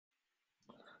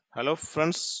Hello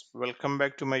friends, welcome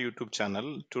back to my YouTube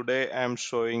channel. Today I am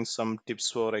showing some tips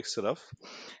for Xref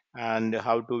and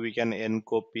how to we can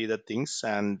encopy the things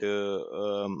and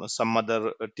some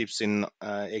other tips in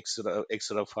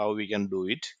Xref how we can do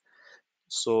it.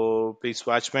 So please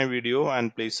watch my video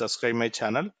and please subscribe my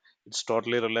channel. It's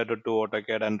totally related to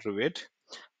AutoCAD and Revit.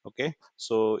 Okay,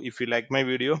 so if you like my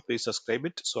video, please subscribe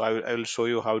it. So I will show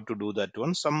you how to do that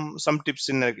one. Some tips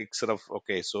in Xref.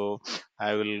 Okay, so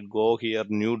I will go here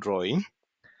new drawing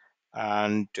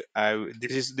and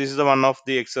this is the one of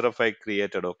the xref I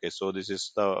created. Okay, so this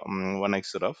is the one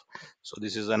xref. So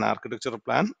this is an architecture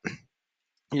plan.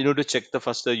 You need to check the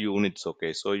first the units.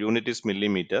 Okay, so unit is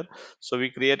millimeter. So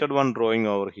we created one drawing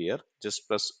over here. Just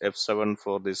press F7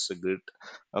 for this grid.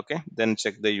 Okay, then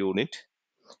check the unit.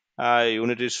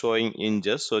 Unit is showing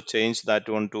inches, so change that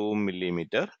one to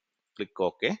millimeter. Click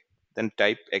OK. Then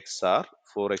type XR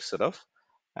for xref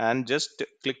and just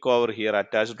click over here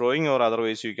attach drawing, or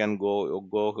otherwise you can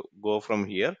go from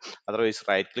here. Otherwise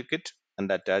right click it and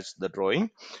attach the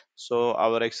drawing. So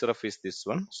our xref is this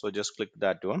one, so just click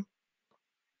that one.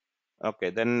 Okay,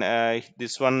 then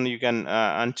this one you can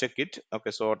uncheck it.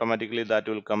 Okay, so automatically that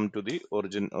will come to the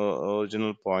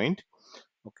original point.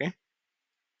 Okay,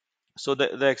 so the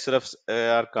xrefs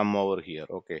are come over here.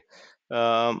 Okay,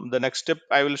 the next step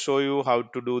I will show you how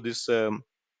to do this.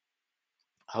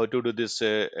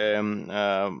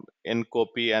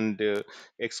 Ncopy and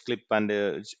xclip and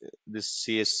this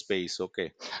chspace.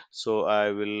 Okay, so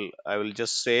I will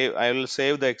just save. I will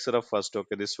save the xref first.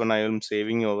 Okay, this one I am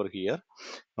saving over here.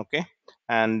 Okay,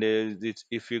 and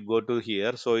if you go to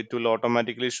here, so it will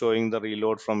automatically showing the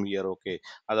reload from here. Okay,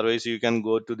 otherwise you can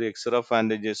go to the xref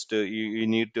and just you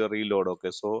need to reload.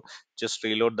 Okay, so just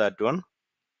reload that one.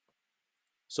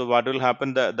 So what will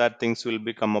happen, that things will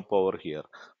be come up over here.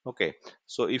 Okay,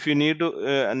 so if you need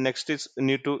to next is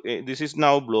need to this is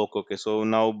now block. Okay, so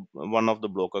now one of the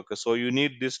block. Okay, so you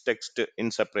need this text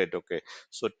in separate. Okay,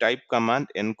 so type command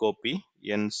ncopy,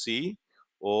 ncopy.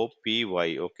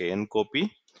 Okay,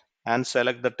 ncopy, and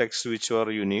select the text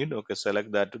whichever you need. Okay,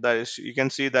 select that is, you can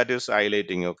see that is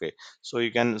highlighting. Okay, so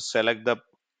you can select the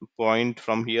point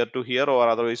from here to here, or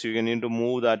otherwise you can need to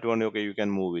move that one. Okay, you can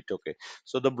move it. Okay,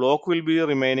 so the block will be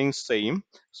remaining same.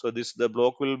 So this the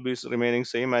block will be remaining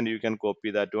same, and you can copy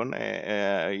that one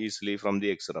easily from the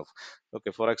xref.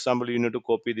 Okay, for example, you need to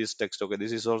copy this text. Okay,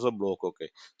 this is also block. Okay,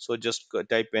 so just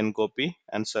type ncopy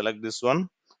and select this one,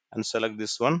 and select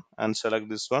this one, and select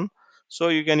this one. So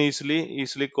you can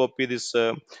easily copy this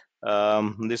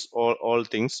this all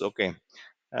things. Okay,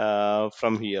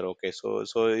 from here. Okay, so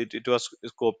it was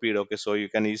copied. Okay, so you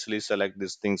can easily select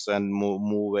these things and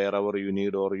move wherever you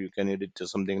need, or you can edit or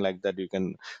something like that. You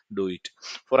can do it.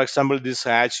 For example, this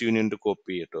hatch you need to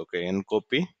copy it. Okay, and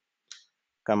copy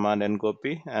command and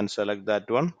copy and select that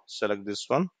one, select this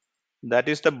one. That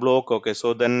is the block. Okay,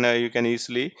 so then you can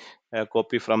easily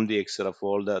copy from the xref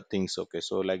all the things. Okay,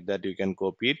 so like that you can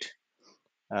copy it,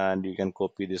 and you can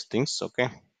copy these things. Okay,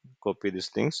 copy these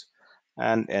things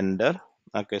and enter.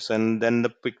 Okay, so and then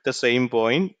pick the same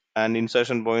point and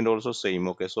insertion point also same.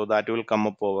 Okay, so that will come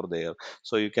up over there.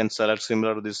 So you can select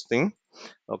similar this thing.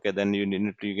 Okay, then you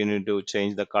need to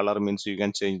change the color, means you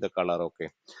can change the color. Okay,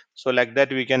 so like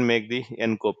that we can make the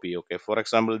ncopy. Okay, for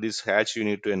example, this hatch you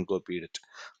need to encopy it.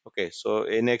 Okay, so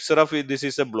in xref this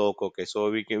is a block. Okay, so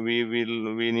we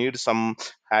need some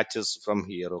hatches from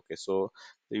here. Okay, so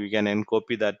we can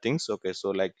encopy that things. Okay, so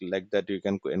like that you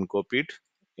can encopy it,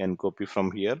 encopy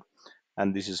from here,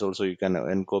 and this is also you can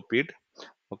encopy it.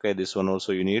 Okay, this one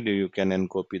also you can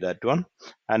encopy that one,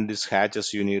 and this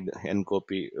hatches you need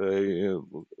encopy.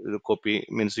 Copy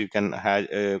means you can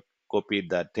copy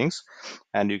that things,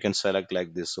 and you can select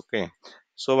like this. Okay,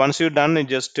 so once you're done, you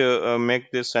just make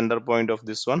this center point of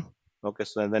this one. Okay,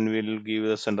 so then we'll give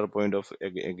the center point of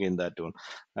again that one.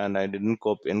 And I didn't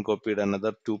copy encopied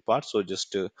another two parts, so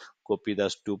just copy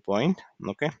those 2 point.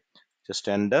 Okay, just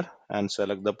enter and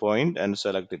select the point and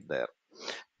select it there.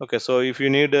 Okay, so if you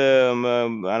need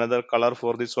another color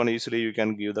for this one, easily you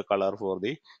can give the color for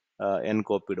the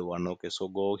encopied one. Okay, so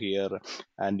go here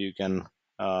and you can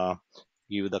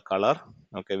give the color.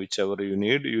 Okay, whichever you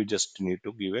need, you just need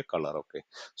to give a color. Okay,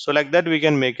 so like that we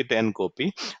can make it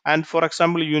encopy. And for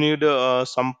example, you need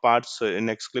some parts in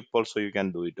xclip also you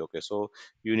can do it. Okay, so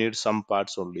you need some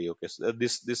parts only. Okay, so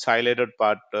this highlighted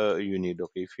part you need.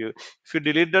 Okay, if you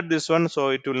deleted this one, so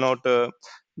it will not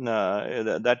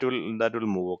that will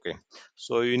move. Okay,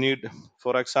 so you need,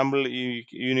 for example,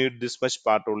 you need this much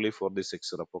part only for this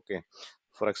xref. Okay,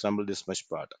 for example, this much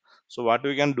part. So what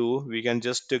we can do, we can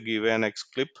just give an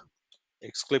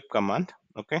xclip command.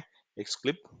 Okay,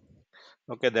 xclip.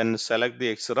 Okay, then select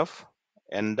the xref,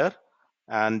 enter,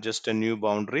 and just a new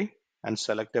boundary, and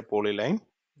select a polyline.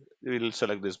 We will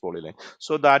select this polyline,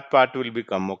 so that part will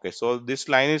become okay. So this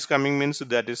line is coming means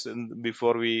that is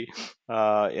before we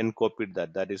encopied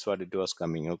that, that is what it was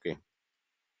coming. Okay,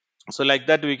 so like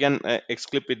that we can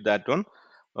xclip it, that one.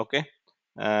 Okay,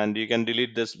 and you can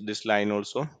delete this line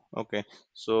also. Okay,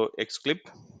 so xclip,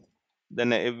 then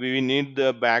we need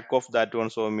the back of that one,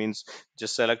 so means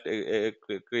just select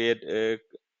create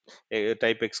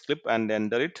type xclip and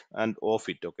enter it and off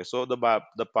it. Okay, so the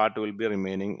part will be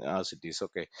remaining as it is.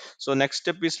 Okay, so next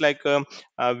step is like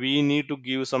we need to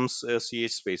give some ch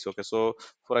space. Okay, so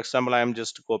for example, I am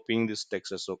just copying this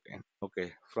text as okay.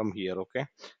 Okay, from here. Okay,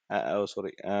 oh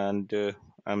sorry, and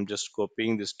I'm just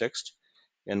copying this text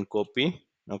and copy.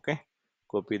 Okay,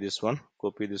 copy this one,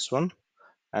 copy this one,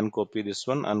 and copy this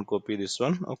one, and copy this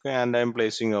one. Okay, and I'm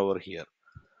placing over here,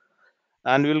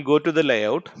 and we'll go to the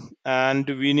layout, and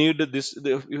we need this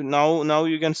now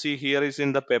you can see here is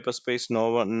in the paper space,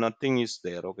 nothing is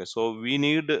there. Okay, so we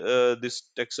need this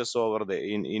texas over there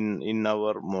in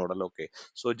our model. Okay,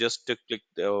 so just click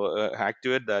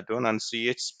activate that one, and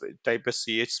type a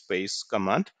ch space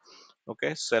command.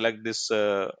 Okay, select this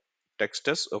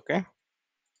textus. Okay,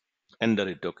 enter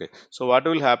it. Okay, so what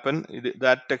will happen,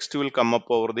 that text will come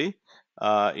up over the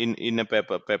in a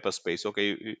paper space.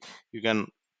 Okay, you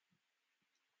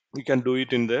can do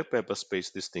it in the paper space,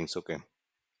 these things. Okay,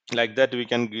 like that we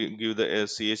can give the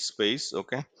ch space.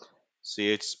 Okay,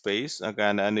 ch space. Okay,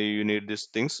 and you need these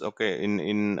things. Okay,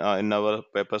 in our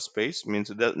paper space means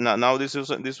that now this is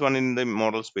this one in the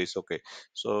model space. Okay,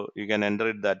 so you can enter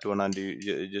it, that one, and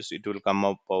just it will come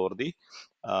up over the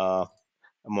uh,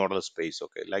 model space.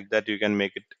 Okay, like that you can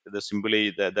make it the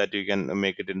simply that you can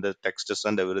make it in the texts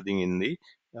and everything in the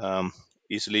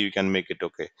easily you can make it.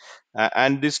 Okay,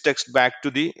 and this text back to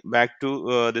the back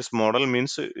to this model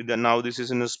means now this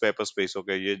is in this paper space.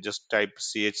 Okay, you just type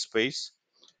ch space.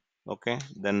 Okay,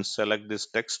 then select this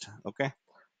text. Okay,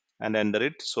 and enter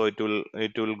it, so it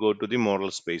will go to the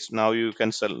model space. Now you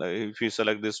can if you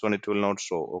select this one, it will not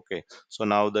show. Okay, so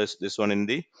now this one in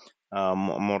the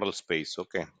model space.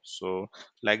 Okay, so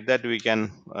like that we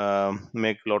can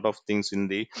make a lot of things in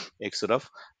the xref.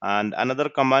 And another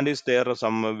command is there,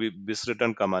 some this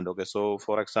written command. Okay, so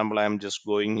for example, I am just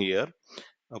going here.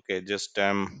 Okay, just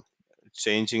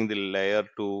changing the layer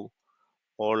to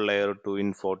all layer to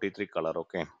in 43 color.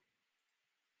 Okay,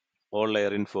 all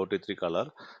layer in 43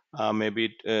 color.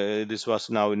 Maybe this was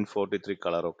now in 43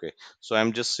 color. Okay, so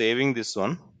I'm just saving this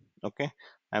one. Okay,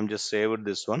 I'm just saved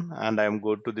this one, and I'm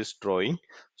go to this drawing.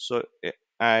 So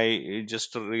I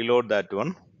just reload that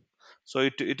one. So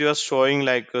it was showing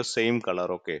like a same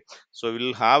color. Okay, so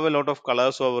we'll have a lot of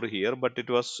colors over here, but it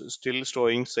was still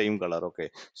showing same color. Okay,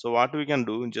 so what we can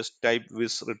do, just type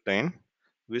vis retain.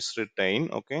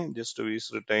 Okay, just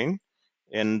vis retain,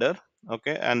 enter.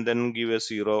 Okay, and then give a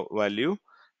 0 value,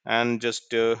 and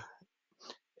just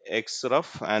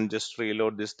xref, and just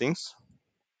reload these things.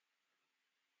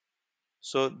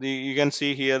 So you can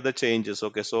see here the changes.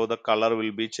 Okay, so the color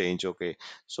will be changed. Okay,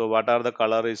 so what are the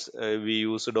color is we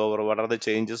used over, what are the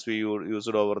changes we used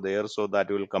over there, so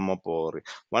that will come up over.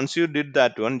 Once you did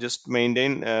that one, just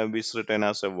maintain this return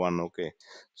as a one. Okay,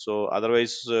 so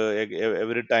otherwise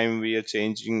every time we are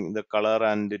changing the color,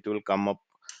 and it will come up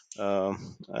uh,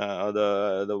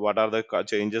 the what are the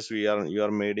changes you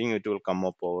are making, it will come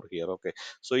up over here. Okay,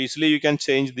 so easily you can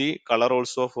change the color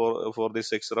also for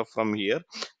this xref from here.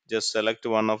 Just select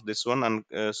one of this one, and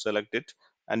select it,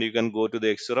 and you can go to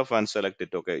the xref and select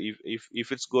it. Okay,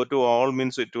 if it's go to all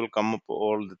means it will come up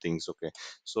all the things. Okay,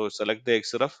 so select the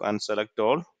xref and select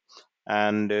all,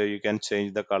 and you can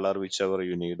change the color whichever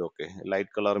you need. Okay, light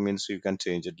color means you can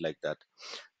change it like that.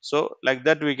 So like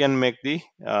that we can make the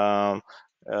uh,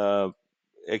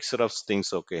 xrefs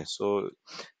things. Okay, so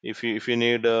if you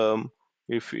need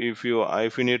if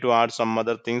you need to add some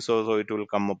other things also, it will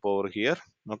come up over here.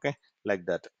 Okay, like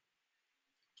that.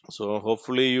 So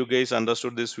hopefully you guys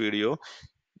understood this video.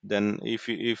 Then if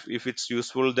it's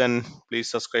useful, then please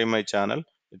subscribe my channel.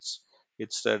 It's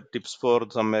tips for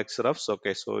some xrefs.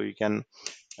 Okay, so you can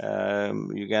do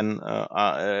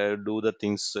the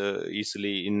things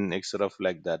easily in xref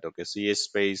like that. Okay, ch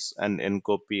space and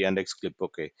ncopy and xclip.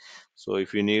 Okay, so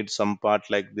if you need some part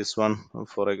like this one,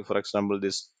 for example,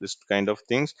 this kind of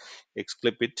things,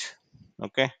 xclip it.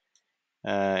 Okay,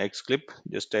 xclip,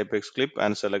 just type xclip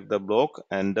and select the block,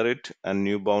 enter it, and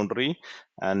new boundary,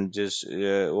 and just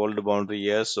old boundary.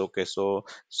 Yes. Okay, so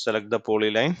select the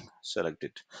polyline, select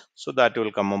it, so that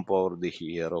will come up over the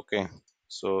here. Okay,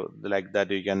 so like that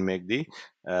you can make the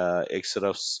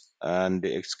xrefs and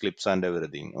the xclips and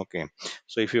everything. Okay,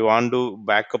 so if you want to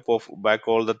back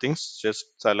all the things, just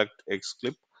select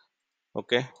xclip.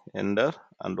 Okay, enter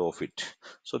and off it,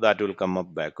 so that will come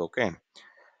up back. Okay,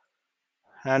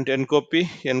 and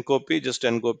ncopy, just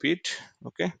ncopy it.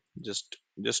 Okay, just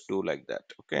do like that.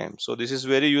 Okay, so this is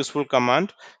very useful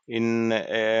command in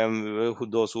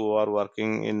those who are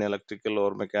working in electrical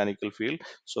or mechanical field,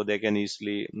 so they can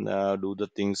easily do the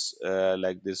things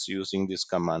like this using these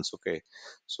commands. Okay,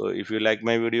 so if you like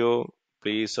my video,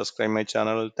 please subscribe my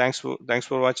channel. Thanks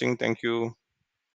for watching. Thank you.